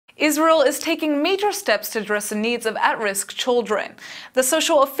Israel is taking major steps to address the needs of at-risk children. The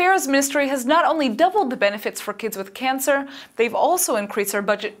Social Affairs Ministry has not only doubled the benefits for kids with cancer, they've also increased their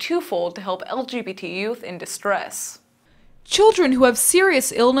budget twofold to help LGBT youth in distress. Children who have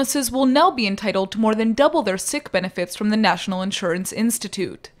serious illnesses will now be entitled to more than double their sick benefits from the National Insurance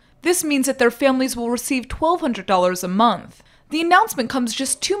Institute. This means that their families will receive $1,200 a month. The announcement comes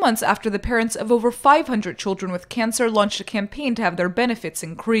just 2 months after the parents of over 500 children with cancer launched a campaign to have their benefits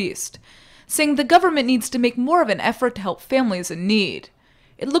increased, saying the government needs to make more of an effort to help families in need.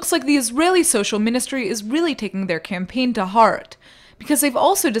 It looks like the Israeli Social Ministry is really taking their campaign to heart, because they've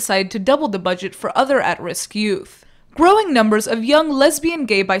also decided to double the budget for other at-risk youth. Growing numbers of young lesbian,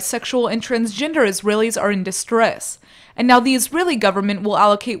 gay, bisexual, and transgender Israelis are in distress, and now the Israeli government will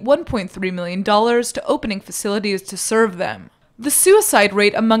allocate $1.3 million to opening facilities to serve them. The suicide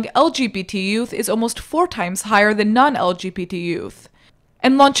rate among LGBT youth is almost 4 times higher than non-LGBT youth,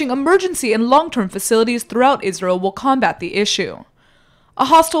 and launching emergency and long-term facilities throughout Israel will combat the issue. A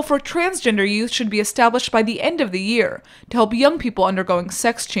hostel for transgender youth should be established by the end of the year to help young people undergoing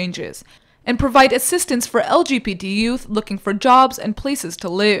sex changes, and provide assistance for LGBT youth looking for jobs and places to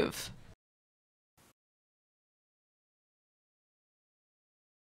live.